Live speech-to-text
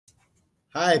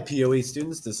Hi, POE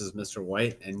students. This is Mr.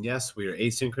 White, and yes, we are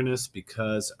asynchronous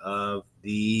because of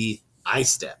the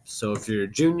I-step. So if you're a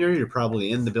junior, you're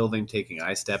probably in the building taking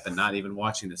I-step and not even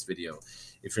watching this video.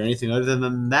 If you're anything other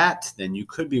than that, then you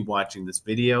could be watching this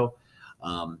video.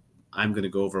 I'm going to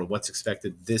go over what's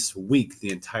expected this week,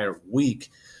 the entire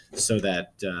week, so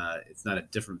that it's not a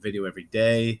different video every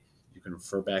day. You can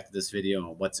refer back to this video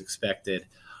on what's expected.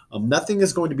 Nothing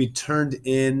is going to be turned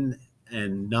in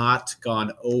and not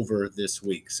gone over this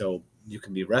week. So you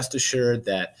can be rest assured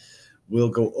that we'll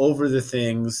go over the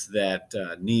things that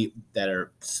need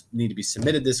to be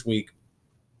submitted this week,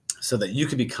 so that you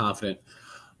can be confident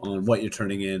on what you're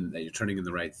turning in, that you're turning in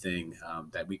the right thing,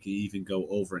 that we can even go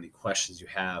over any questions you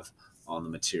have on the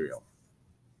material.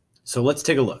 So let's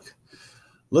take a look.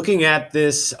 Looking at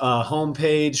this home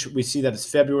page, we see that it's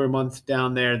February month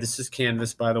down there. This is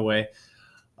Canvas, by the way.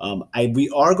 We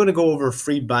are going to go over a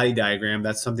free body diagram.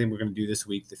 That's something we're going to do this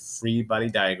week, the free body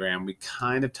diagram. We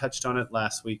kind of touched on it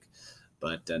last week,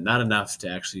 but not enough to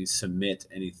actually submit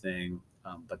anything.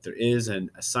 But there is an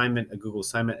assignment, a Google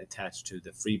assignment attached to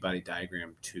the free body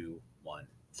diagram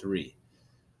 213.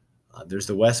 There's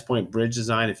the West Point bridge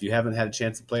design. If you haven't had a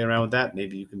chance to play around with that,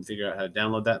 maybe you can figure out how to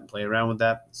download that and play around with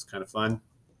that. It's kind of fun.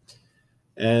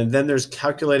 And then there's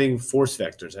calculating force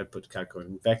vectors. I put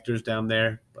calculating vectors down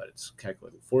there, but it's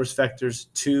calculating force vectors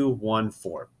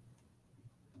 214.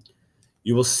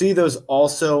 You will see those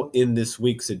also in this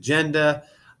week's agenda.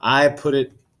 I put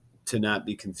it, to not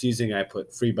be confusing, I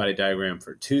put free body diagram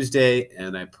for Tuesday,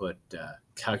 and I put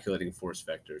calculating force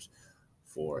vectors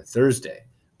for Thursday.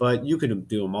 But you can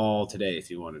do them all today if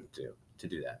you wanted to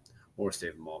do that, or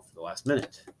save them all for the last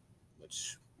minute,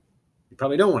 which you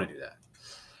probably don't want to do that.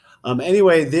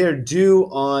 Anyway, they're due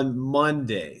on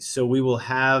Monday. So we will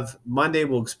have Monday,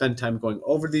 we'll spend time going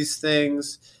over these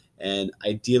things and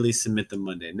ideally submit them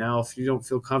Monday. Now, if you don't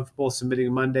feel comfortable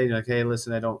submitting Monday, you're like, hey,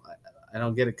 listen, I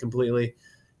don't get it completely.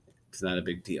 It's not a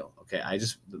big deal. Okay.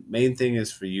 The main thing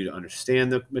is for you to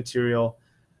understand the material,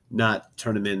 not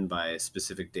turn them in by a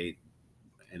specific date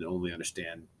and only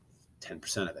understand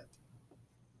 10% of it.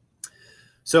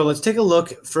 So let's take a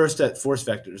look first at force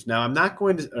vectors. Now, I'm not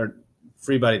going to, or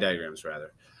free body diagrams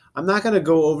rather. I'm not going to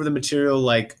go over the material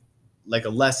like a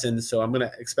lesson, so I'm going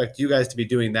to expect you guys to be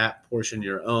doing that portion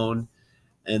your own,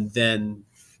 but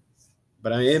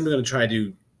I am going to try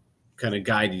to kind of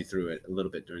guide you through it a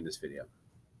little bit during this video.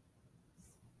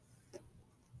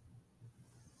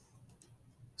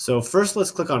 So first,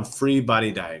 let's click on free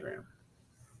body diagram.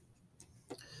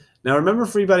 Now remember,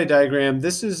 free body diagram,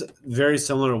 this is very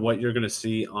similar to what you're going to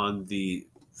see on the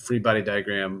free body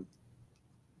diagram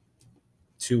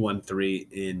 213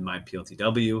 in my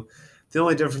PLTW. The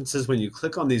only difference is when you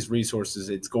click on these resources,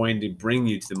 it's going to bring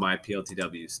you to the my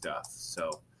PLTW stuff.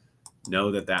 So know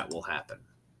that that will happen.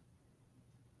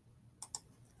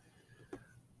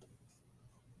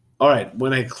 All right,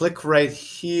 when I click right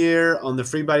here on the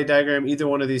free body diagram, either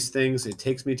one of these things, it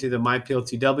takes me to the my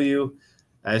PLTW,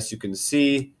 as you can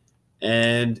see,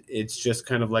 and it's just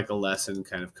kind of like a lesson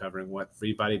kind of covering what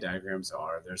free body diagrams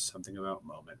are. There's something about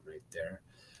moment right there.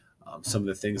 Some of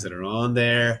the things that are on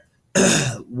there,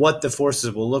 what the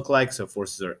forces will look like. So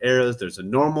forces are arrows. There's a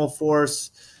normal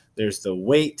force. There's the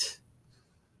weight.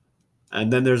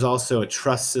 And then there's also a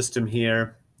truss system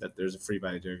here that there's a free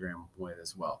body diagram with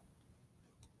as well.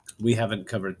 We haven't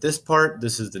covered this part.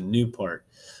 This is the new part.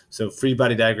 So free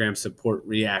body diagrams support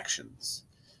reactions.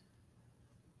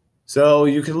 So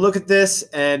you can look at this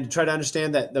and try to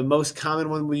understand that the most common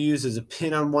one we use is a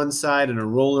pin on one side and a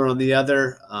roller on the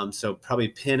other. So probably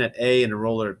pin at A and a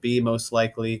roller at B most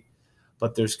likely.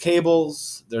 But there's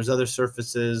cables, there's other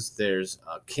surfaces, there's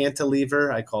a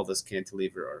cantilever. I call this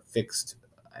cantilever or fixed.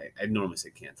 I normally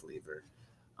say cantilever.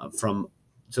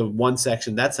 So one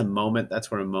section, that's a moment. That's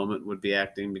where a moment would be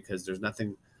acting because there's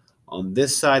nothing on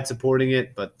this side supporting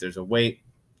it, but there's a weight.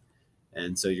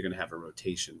 And so you're going to have a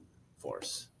rotation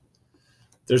force.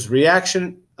 There's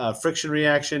reaction, friction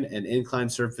reaction, and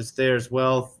inclined surface there as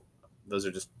well.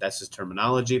 That's just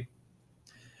terminology.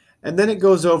 And then it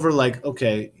goes over like,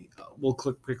 okay, we'll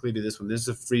quickly do this one. This is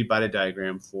a free body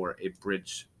diagram for a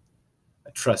bridge,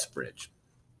 a truss bridge.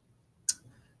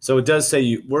 So it does say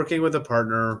you working with a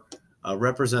partner,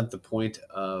 represent the point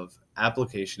of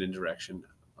application and direction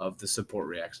of the support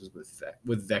reactions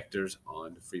with vectors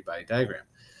on the free body diagram.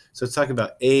 So it's talking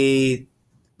about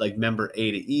like member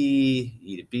A to E,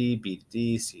 E to B, B to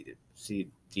D, C to C,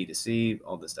 D to C,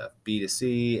 all this stuff, B to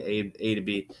C, A to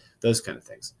B, those kind of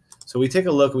things. So we take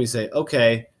a look and we say,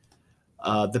 okay,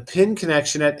 the pin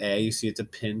connection at A, you see it's a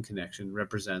pin connection,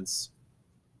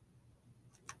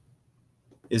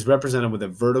 is represented with a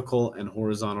vertical and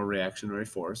horizontal reactionary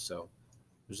force. So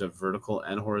There's a vertical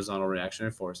and horizontal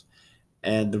reactionary force.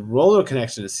 And the roller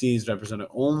connection to C is represented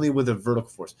only with a vertical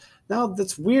force. Now,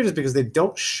 that's weird is because they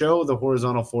don't show the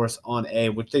horizontal force on A,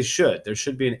 which they should. There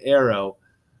should be an arrow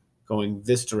going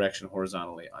this direction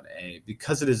horizontally on A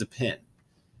because it is a pin.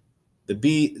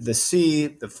 The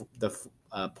C,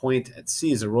 point at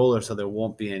C is a roller, so there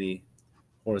won't be any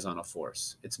horizontal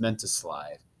force. It's meant to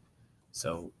slide,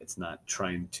 so it's not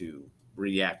trying to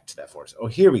react to that force. Oh,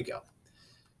 here we go.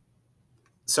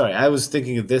 Sorry, I was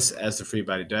thinking of this as the free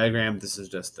body diagram. This is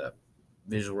just a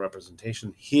visual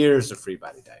representation. Here's the free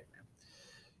body diagram.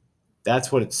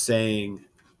 That's what it's saying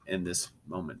in this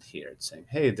moment here. It's saying,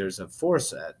 hey, there's a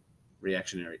force at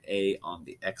reactionary A on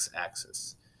the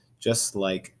x-axis, just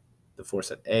like the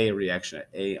force at A, reaction at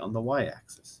A on the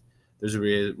y-axis. There's a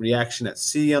reaction at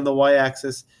C on the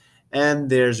y-axis, and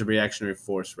there's a reactionary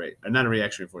force rate, or not a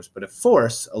reactionary force, but a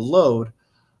force, a load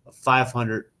of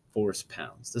 500 force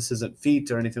pounds. This isn't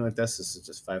feet or anything like this. This is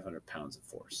just 500 pounds of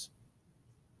force.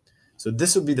 So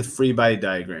this would be the free body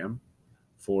diagram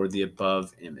for the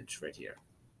above image right here.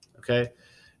 Okay,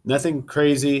 nothing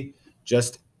crazy,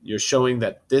 just you're showing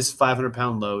that this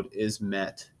 500-pound load is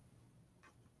met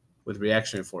with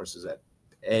reactionary forces at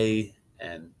A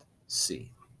and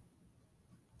C.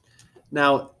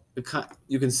 Now,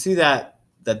 you can see that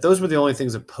those were the only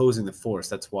things opposing the force.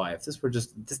 That's why if this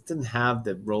didn't have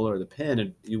the roller or the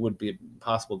pin, it would be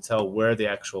impossible to tell where the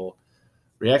actual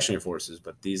reactionary force is,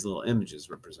 but these little images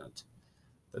represent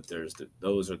that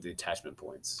those are the attachment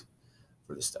points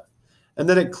for the stuff. And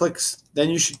then it clicks, then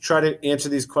you should try to answer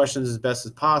these questions as best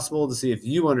as possible to see if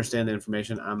you understand the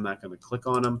information. I'm not going to click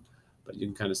on them, but you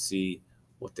can kind of see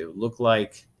what they would look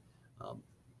like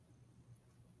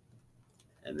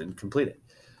and then complete it.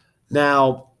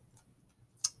 Now,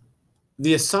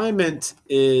 the assignment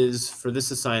is for this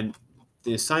the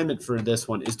assignment for this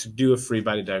one is to do a free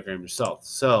body diagram yourself.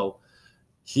 So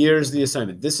here's the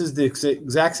assignment. This is the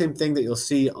exact same thing that you'll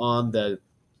see on the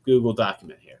Google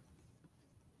document here.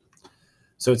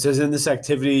 So it says in this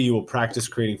activity, you will practice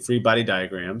creating free body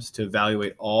diagrams to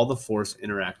evaluate all the forces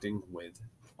interacting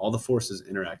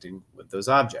with those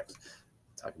objects.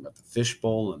 Talking about the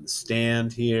fishbowl and the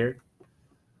stand here.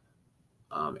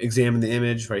 Examine the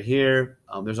image right here.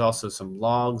 There's also some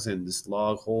logs in this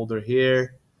log holder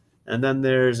here. And then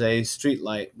there's a street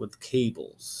light with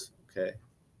cables, okay,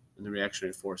 and the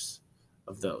reactionary force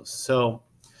of those. So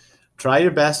try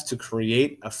your best to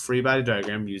create a free body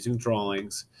diagram using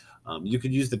drawings. You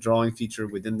could use the drawing feature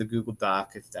within the Google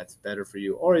Doc if that's better for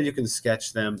you, or you can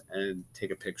sketch them and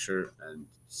take a picture and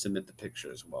submit the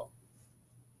picture as well.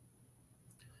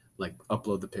 Like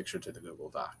upload the picture to the Google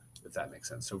Doc, if that makes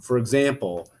sense. So for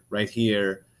example, right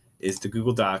here is the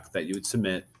Google Doc that you would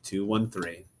submit to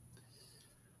 1-3.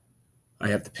 I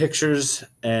have the pictures,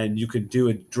 and you could do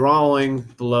a drawing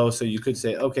below. So you could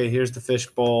say, okay, here's the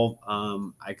fishbowl.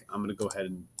 I'm going to go ahead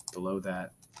and below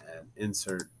that and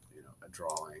insert, a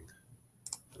drawing.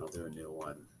 And I'll do a new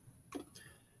one.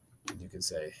 And you can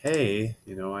say, hey,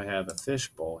 I have a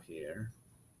fishbowl here.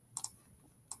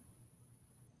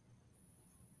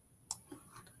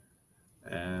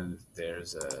 And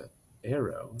there's a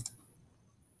arrow.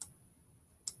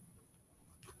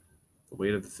 The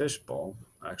weight of the fishbowl.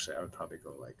 Actually, I would probably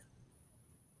go like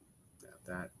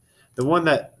that. The one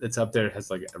that's up there has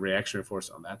like a reactionary force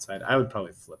on that side. I would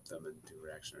probably flip them and do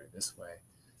reactionary this way.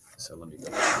 So let me go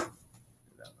do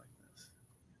that like this.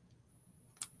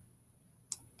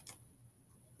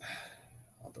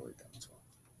 I'll delete that as well.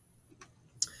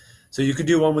 So you could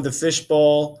do one with the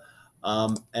fishbowl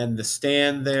and the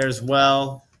stand there as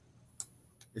well.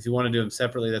 If you want to do them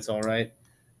separately, that's all right.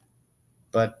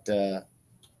 But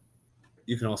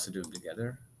you can also do them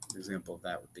together. An example of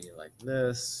that would be like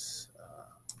this.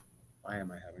 Why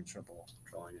am I having trouble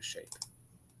drawing a shape?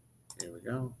 Here we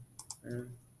go. There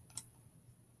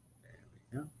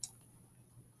we go.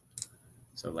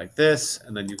 So like this,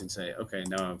 and then you can say, okay,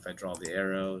 now if I draw the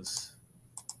arrows,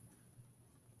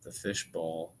 the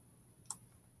fishbowl,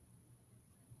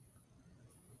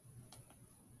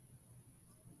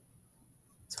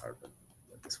 it's hard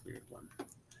with this weird one.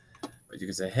 But you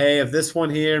can say, hey, if this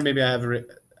one here, maybe I don't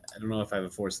know if I have a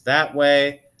force that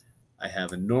way. I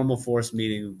have a normal force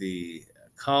meeting the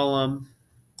column.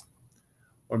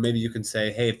 Or maybe you can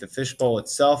say, hey, if the fishbowl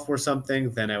itself were something,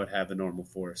 then I would have a normal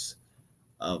force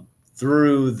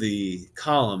through the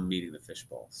column meeting the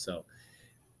fishbowl. So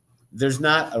there's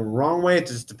not a wrong way. It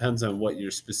just depends on what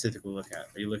you're specifically looking at.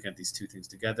 Are you looking at these two things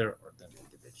together or them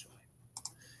individually?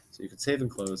 So you can save and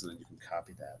close, and then you can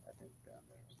copy that, I think, down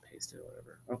there, paste it or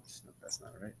whatever. Oh, no, that's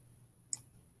not right.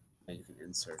 And you can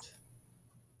insert.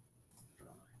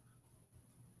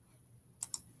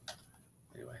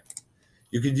 Anyway,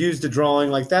 You could use the drawing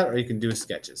like that, or you can do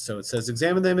sketches. So it says,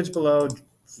 examine the image below,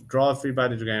 draw a free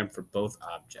body diagram for both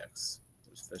objects.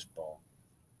 There's fishbowl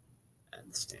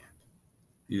and stand.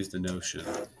 Use the notion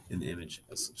in the image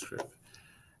as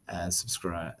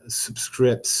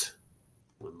subscripts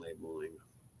when labeling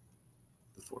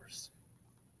the force.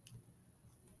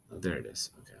 Oh, there it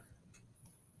is. Okay.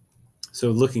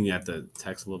 So looking at the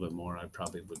text a little bit more, I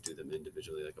probably would do them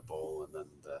individually, like a bowl, and then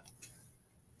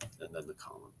the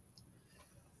column.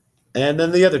 And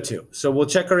then the other two. So we'll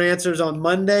check our answers on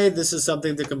Monday. This is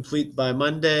something to complete by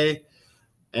Monday.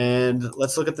 And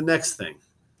let's look at the next thing.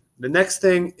 The next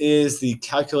thing is the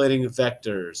calculating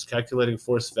vectors, calculating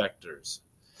force vectors.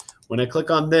 When I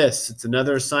click on this, it's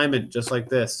another assignment just like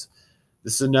this.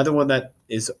 This is another one that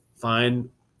is fine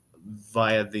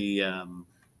via the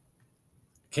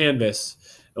Canvas.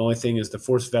 The only thing is the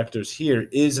force vectors here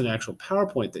is an actual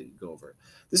PowerPoint that you go over.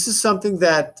 This is something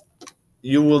that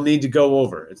you will need to go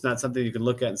over. It's not something you can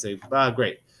look at and say,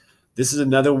 great. This is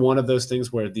another one of those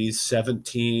things where these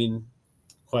 17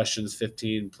 questions,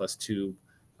 15 plus 2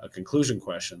 conclusion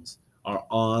questions are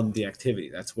on the activity.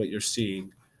 That's what you're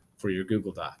seeing for your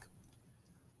Google Doc.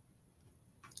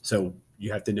 So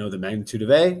you have to know the magnitude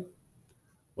of A,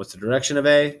 what's the direction of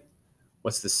A,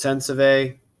 what's the sense of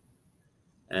A,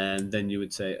 and then you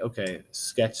would say, okay,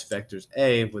 sketch vectors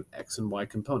A with X and Y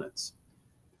components.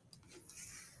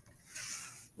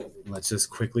 Let's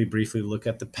just quickly, briefly look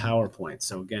at the PowerPoint.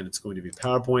 So again, it's going to be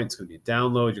PowerPoint. It's going to be a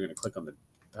download. You're going to click on the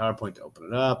PowerPoint to open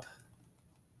it up.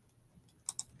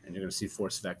 And you're going to see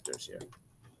force vectors here.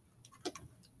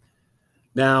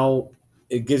 Now,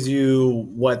 it gives you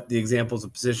what the examples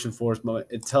of position, force, moment.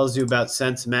 It tells you about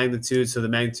sense, magnitude. So the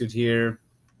magnitude here,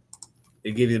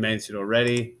 they give you the magnitude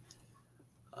already.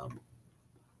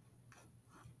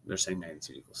 They're saying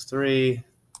magnitude equals 3.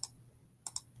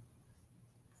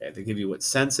 Okay, they give you what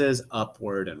sense is,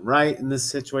 upward and right in this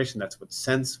situation. That's what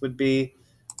sense would be.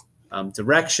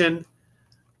 Direction,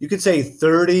 you could say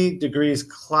 30 degrees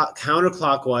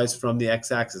counterclockwise from the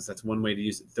x-axis. That's one way to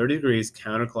use it. 30 degrees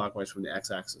counterclockwise from the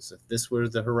x-axis. If this were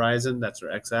the horizon, that's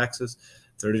our x-axis.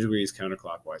 30 degrees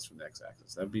counterclockwise from the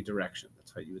x-axis. That would be direction.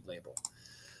 That's what you would label.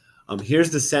 Here's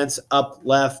the sense, up,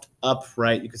 left, up,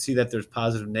 right. You can see that there's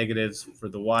positive negatives for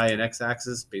the y and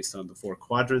x-axis based on the 4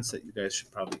 quadrants that you guys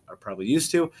are probably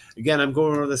used to. Again, I'm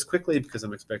going over this quickly because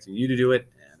I'm expecting you to do it,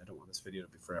 and I don't want this video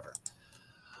to be forever.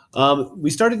 We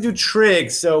started to do trig,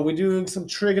 so we're doing some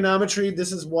trigonometry.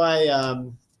 This is why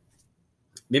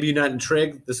maybe you're not in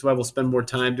trig. This is why we'll spend more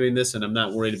time doing this, and I'm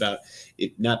not worried about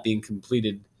it not being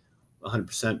completed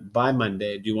 100% by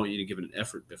Monday. I do want you to give it an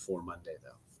effort before Monday, though.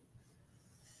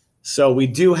 So we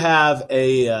do have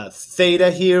a theta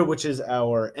here, which is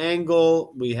our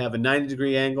angle. We have a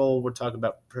 90-degree angle. We're talking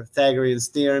about Pythagorean's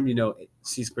theorem. You know,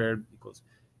 c squared equals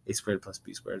a squared plus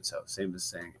b squared. So same as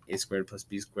saying a squared plus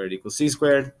b squared equals c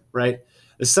squared, right?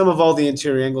 The sum of all the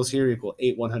interior angles here equal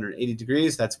 180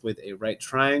 degrees. That's with a right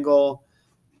triangle.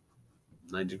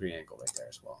 9-degree angle right there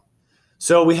as well.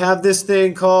 So we have this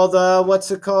thing called, what's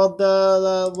it called?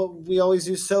 What we always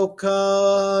use,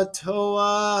 SOHCAHTOA.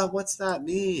 What's that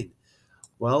mean?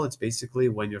 Well, it's basically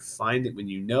when you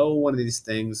know one of these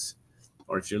things,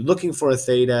 or if you're looking for a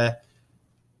theta,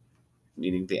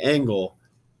 meaning the angle,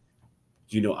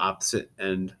 you know opposite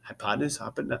and hypotenuse,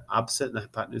 opposite and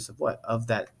hypotenuse of what? Of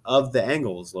the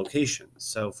angle's location.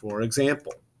 So for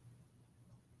example,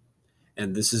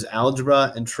 and this is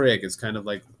algebra and trig, it's kind of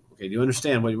like, okay, do you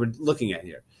understand what we're looking at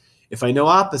here? If I know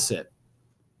opposite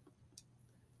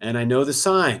and I know the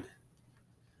sign,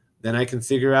 then I can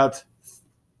figure out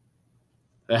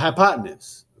the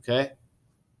hypotenuse, okay?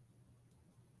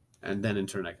 And then in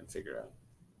turn I can figure out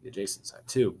the adjacent side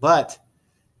too. But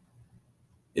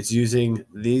it's using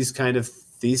these kind of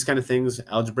things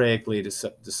algebraically to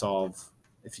solve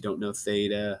if you don't know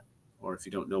theta or if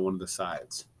you don't know one of the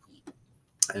sides.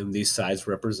 And these sides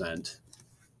represent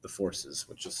the forces,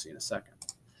 which you'll see in a second.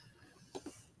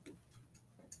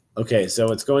 Okay,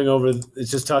 so it's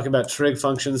just talking about trig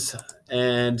functions,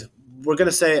 and we're going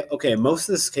to say, okay, most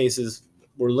of these cases,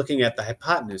 we're looking at the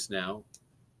hypotenuse now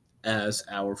as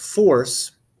our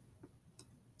force,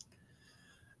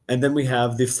 and then we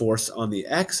have the force on the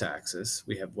x-axis.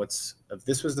 We have if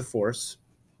this was the force,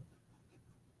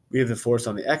 we have the force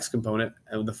on the x component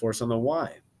and the force on the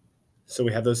y. So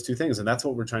we have those two things, and that's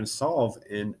what we're trying to solve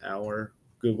in our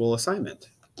Google assignment.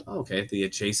 Okay, the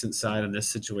adjacent side in this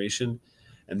situation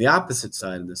and the opposite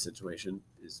side in this situation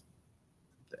is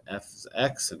the F is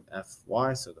X and F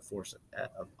Y, so the force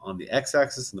on the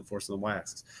x-axis and the force on the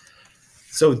y-axis.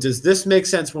 So does this make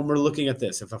sense when we're looking at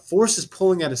this? If a force is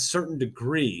pulling at a certain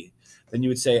degree, then you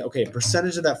would say, okay, a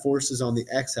percentage of that force is on the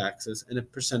x-axis and a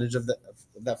percentage of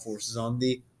that force is on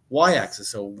the y-axis.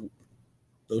 So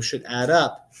those should add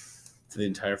up to the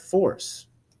entire force.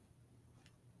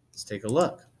 Let's take a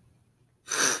look.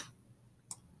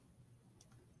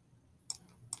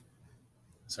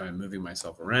 Sorry, I'm moving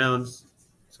myself around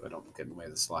so I don't get in the way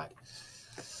of the slide.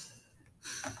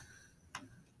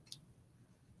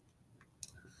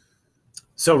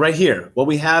 So right here, what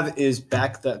we have is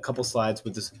back a couple slides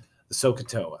with the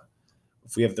SOHCAHTOA.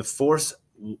 If we have the force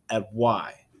at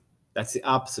y, that's the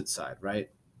opposite side, right?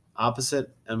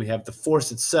 Opposite, and we have the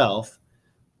force itself,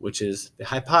 which is the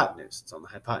hypotenuse. It's on the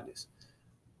hypotenuse.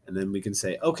 And then we can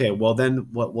say, okay, well then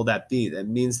what will that be? That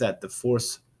means that the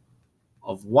force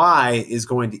of y is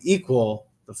going to equal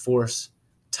the force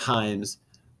times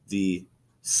the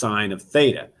sine of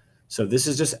theta. So this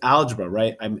is just algebra,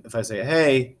 right? If I say,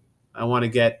 hey, I want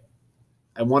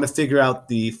to figure out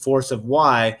the force of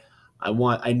y.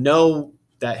 I know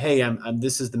that, hey,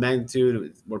 this is the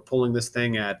magnitude. We're pulling this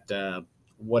thing at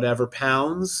whatever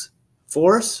pounds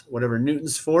force, whatever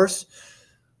newtons force.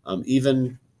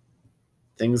 Even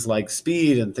things like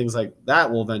speed and things like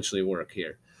that will eventually work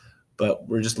here. But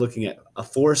we're just looking at a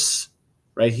force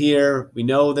right here. We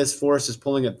know this force is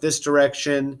pulling at this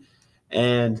direction,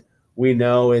 and we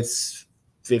know it's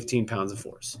 15 pounds of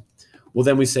force. Well,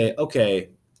 then we say, okay,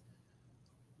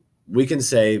 we can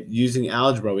say, using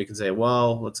algebra, we can say,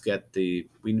 well, we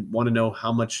want to know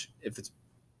how much, if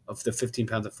the 15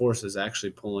 pounds of force is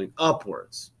actually pulling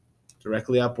upwards,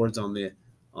 directly upwards on the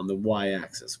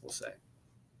y-axis, we'll say.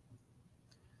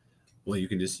 Well, you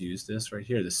can just use this right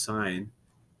here, the sine,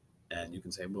 and you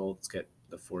can say, well, let's get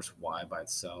the force y by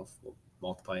itself. We'll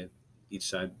multiply each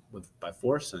side by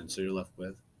force, and so you're left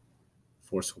with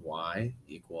force y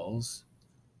equals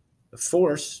the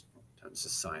force times the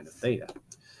sine of theta.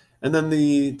 And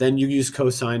then you use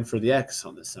cosine for the x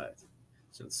on this side.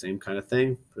 So the same kind of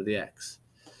thing for the x.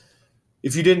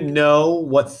 If you didn't know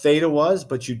what theta was,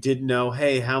 but you did know,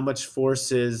 hey, how much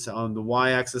force is on the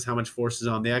y-axis, how much force is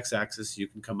on the x-axis, you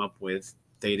can come up with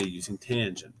theta using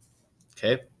tangent.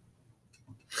 Okay?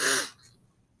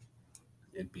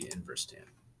 It'd be inverse tan.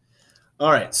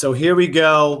 All right, so here we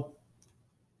go.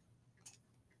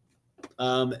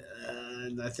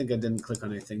 And I think I didn't click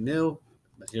on anything new,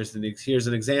 but here's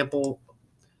an example.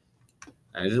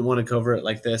 I didn't want to cover it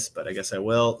like this, but I guess I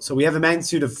will. So we have a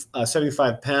magnitude of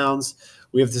 75 pounds.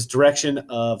 We have this direction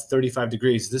of 35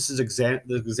 degrees. This is the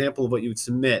example of what you would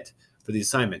submit for the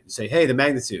assignment. You say, hey, the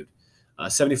magnitude,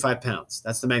 75 pounds.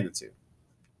 That's the magnitude.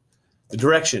 The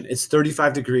direction, it's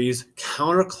 35 degrees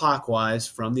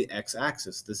counterclockwise from the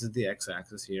x-axis. This is the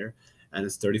x-axis here, and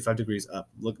it's 35 degrees up.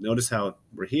 Look, notice how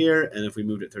we're here, and if we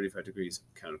moved it 35 degrees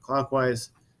counterclockwise,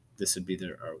 this would be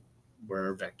where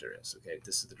our vector is. Okay,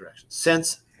 this is the direction.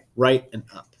 Sense, right and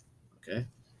up. Okay.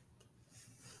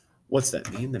 What's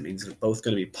that mean? That means they're both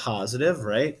going to be positive,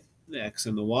 right? The x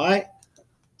and the y.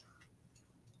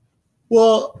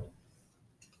 Well,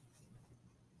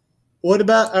 what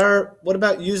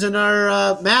about using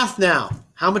our math now?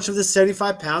 How much of this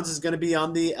 75 pounds is going to be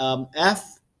on the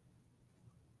F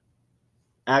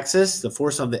axis, the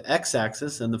force on the x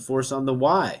axis, and the force on the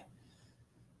y?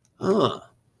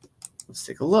 Let's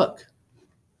take a look.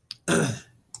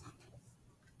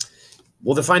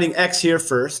 Well, they're finding x here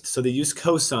first, so they use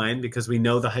cosine because we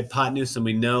know the hypotenuse and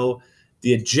we know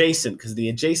the adjacent, because the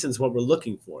adjacent is what we're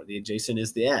looking for. The adjacent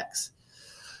is the x.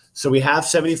 So we have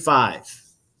 75,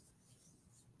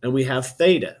 and we have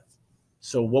theta.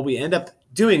 So what we end up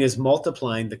doing is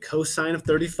multiplying the cosine of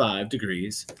 35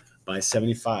 degrees by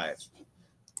 75.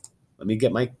 Let me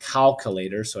get my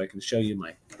calculator so I can show you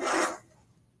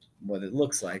what it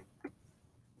looks like.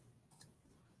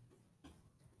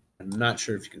 I'm not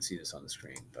sure if you can see this on the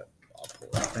screen, but I'll pull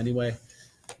it up anyway.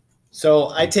 So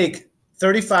I take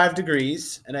 35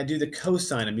 degrees and I do the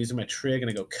cosine. I'm using my trig and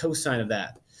I go cosine of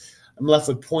that. I'm left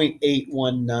with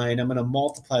 0.819. I'm going to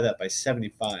multiply that by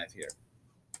 75 here.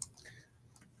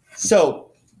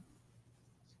 So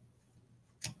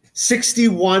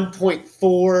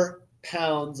 61.4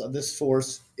 pounds of this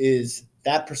force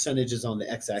that percentage is on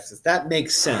the x-axis. That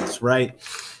makes sense, right?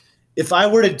 If I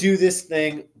were to do this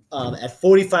thing at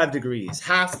 45 degrees,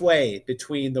 halfway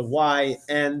between the y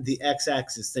and the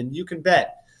x-axis, then you can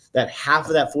bet that half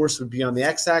of that force would be on the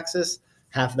x-axis,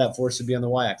 half of that force would be on the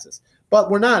y-axis. But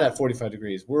we're not at 45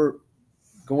 degrees. We're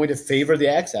going to favor the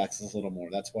x-axis a little more.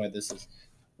 That's why this is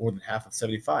more than half of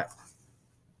 75.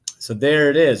 So there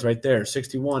it is right there,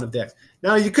 61 of the x.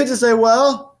 Now you could just say,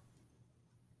 well,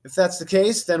 if that's the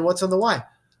case, then what's on the y?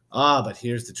 But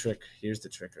here's the trick. Here's the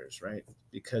trickers, right?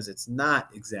 Because it's not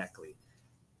exactly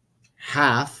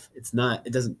half. It's not,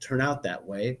 it doesn't turn out that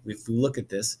way. If we look at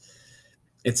this,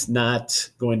 it's not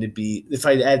going to be, if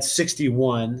I add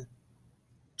 61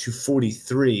 to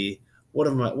 43, what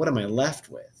am I left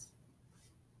with?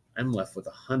 I'm left with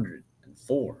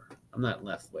 104. I'm not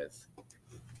left with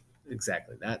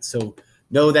exactly that. So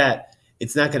know that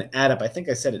it's not going to add up. I think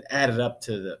I said it added up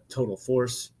to the total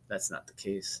force. That's not the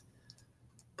case,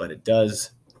 but it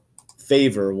does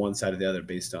favor one side or the other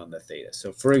based on the theta.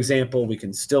 So for example, we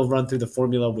can still run through the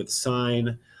formula with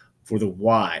sine for the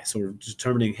y. So we're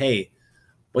determining, hey,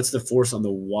 what's the force on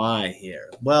the y here?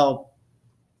 Well,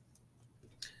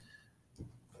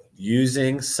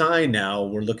 using sine now,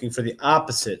 we're looking for the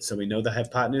opposite. So we know the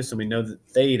hypotenuse and we know the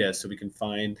theta, so we can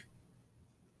find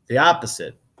the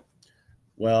opposite.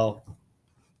 Well,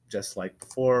 just like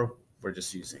before, we're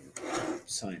just using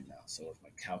sine now. So with my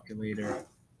calculator,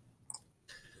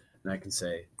 and I can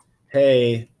say,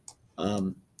 hey,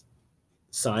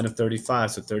 sine of 35,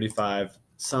 so 35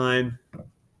 sine,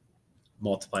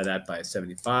 multiply that by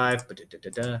 75,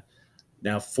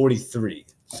 now 43.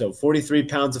 So 43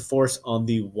 pounds of force on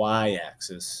the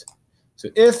y-axis. So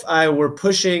if I were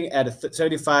pushing at a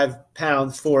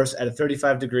 75-pound force at a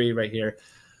 35 degree right here,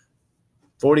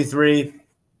 43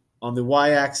 on the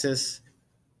y-axis,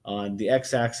 on the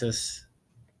x-axis,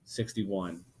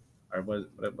 61. Or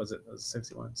what was it? It was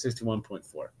 61? 61.4.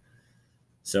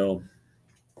 So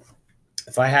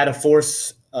if I had a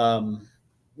force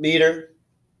meter,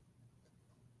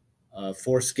 a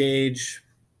force gauge,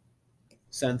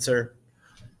 sensor,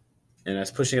 and I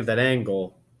was pushing at that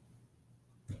angle,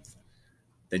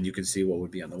 then you can see what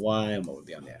would be on the y and what would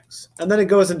be on the x. And then it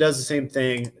goes and does the same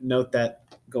thing. Note that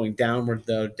going downward,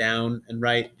 though, down and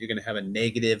right, you're going to have a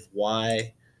negative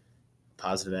y,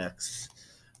 positive x.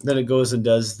 And then it goes and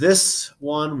does this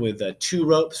one with 2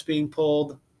 ropes being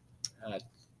pulled,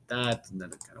 that, and then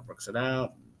it kind of works it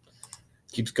out.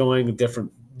 Keeps going with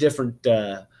different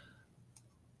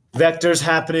vectors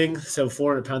happening. So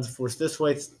 400 pounds of force this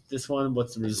way. This one,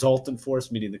 what's the resultant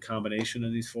force, meaning the combination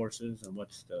of these forces, and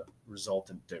what's the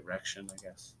resultant direction, I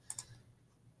guess.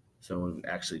 So we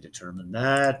actually determine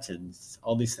that and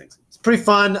all these things. It's pretty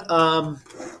fun. It's one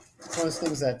of those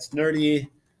things that's nerdy,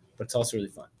 but it's also really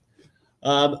fun.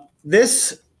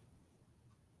 This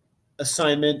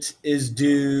assignment is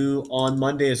due on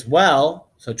Monday as well.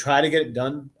 So try to get it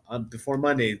done before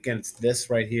Monday. Again, it's this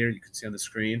right here. You can see on the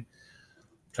screen.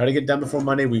 Try to get done before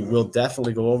Monday. We will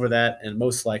definitely go over that, and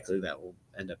most likely that will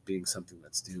end up being something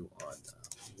that's due on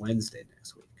Wednesday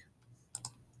next week.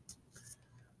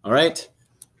 All right.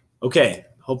 Okay.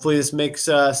 Hopefully this makes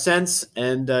sense,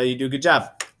 and you do a good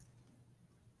job.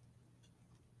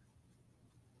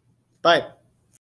 Bye.